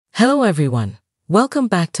Hello everyone, welcome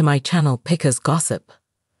back to my channel Pickers Gossip.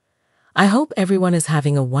 I hope everyone is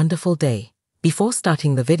having a wonderful day. Before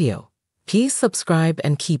starting the video, please subscribe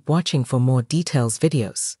and keep watching for more details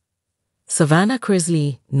videos. Savannah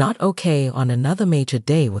Chrisley, not okay on another major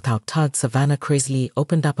day without Todd. Savannah Chrisley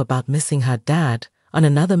opened up about missing her dad on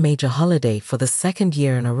another major holiday for the second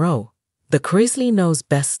year in a row. The Chrisley Knows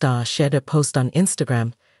Best star shared a post on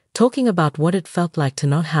Instagram talking about what it felt like to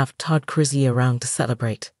not have Todd Chrisley around to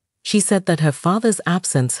celebrate. She said that her father's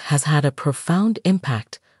absence has had a profound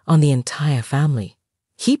impact on the entire family.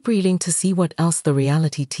 Keep reading to see what else the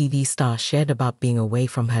reality TV star shared about being away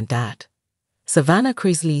from her dad. Savannah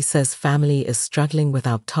Chrisley says family is struggling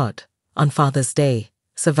without Todd. On Father's Day,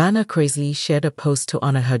 Savannah Chrisley shared a post to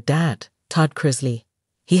honor her dad, Todd Chrisley.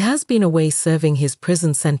 He has been away serving his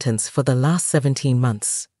prison sentence for the last 17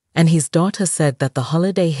 months, and his daughter said that the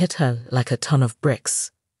holiday hit her like a ton of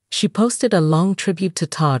bricks. She posted a long tribute to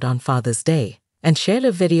Todd on Father's Day and shared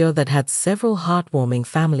a video that had several heartwarming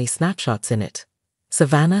family snapshots in it.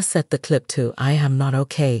 Savannah set the clip to "I Am Not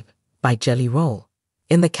Okay" by Jelly Roll.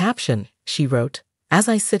 In the caption, she wrote, "As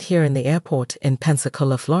I sit here in the airport in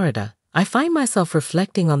Pensacola, Florida, I find myself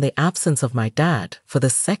reflecting on the absence of my dad for the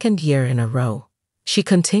second year in a row." She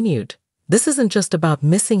continued, "This isn't just about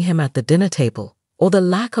missing him at the dinner table or the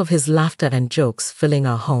lack of his laughter and jokes filling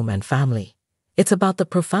our home and family. It's about the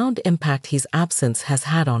profound impact his absence has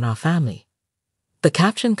had on our family." The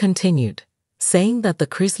caption continued, saying that the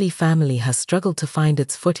Chrisley family has struggled to find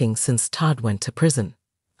its footing since Todd went to prison.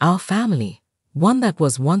 "Our family, one that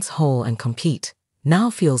was once whole and complete, now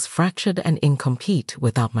feels fractured and incomplete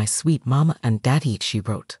without my sweet mama and daddy," she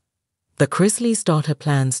wrote. The Chrisley's daughter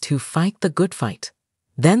plans to fight the good fight.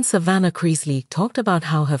 Then Savannah Chrisley talked about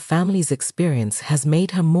how her family's experience has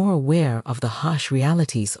made her more aware of the harsh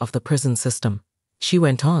realities of the prison system. She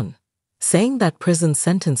went on, saying that prison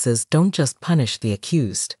sentences don't just punish the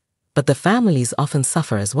accused, but the families often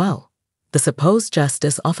suffer as well. "The supposed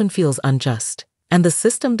justice often feels unjust, and the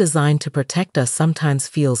system designed to protect us sometimes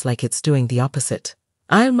feels like it's doing the opposite."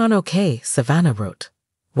 "I'm not okay," Savannah wrote.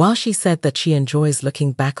 While she said that she enjoys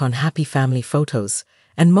looking back on happy family photos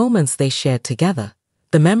and moments they shared together,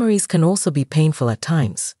 the memories can also be painful at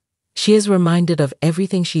times. She is reminded of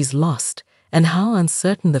everything she's lost and how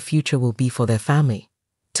uncertain the future will be for their family.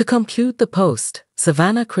 To conclude the post,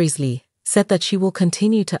 Savannah Chrisley said that she will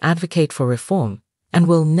continue to advocate for reform and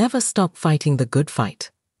will never stop fighting the good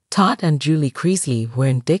fight. Todd and Julie Chrisley were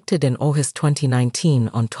indicted in August 2019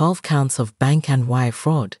 on 12 counts of bank and wire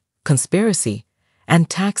fraud, conspiracy, and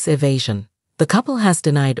tax evasion. The couple has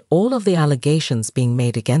denied all of the allegations being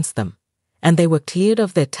made against them, and they were cleared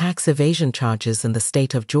of their tax evasion charges in the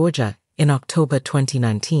state of Georgia in October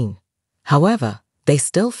 2019. However, they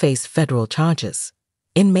still face federal charges.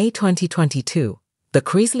 In May 2022, the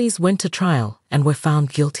Chrisleys went to trial and were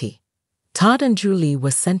found guilty. Todd and Julie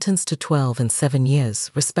were sentenced to 12 and 7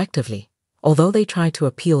 years, respectively. Although they tried to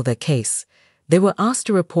appeal their case, they were asked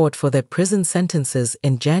to report for their prison sentences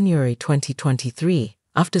in January 2023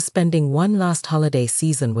 after spending one last holiday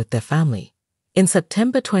season with their family. In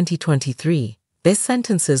September 2023, their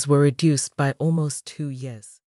sentences were reduced by almost 2 years.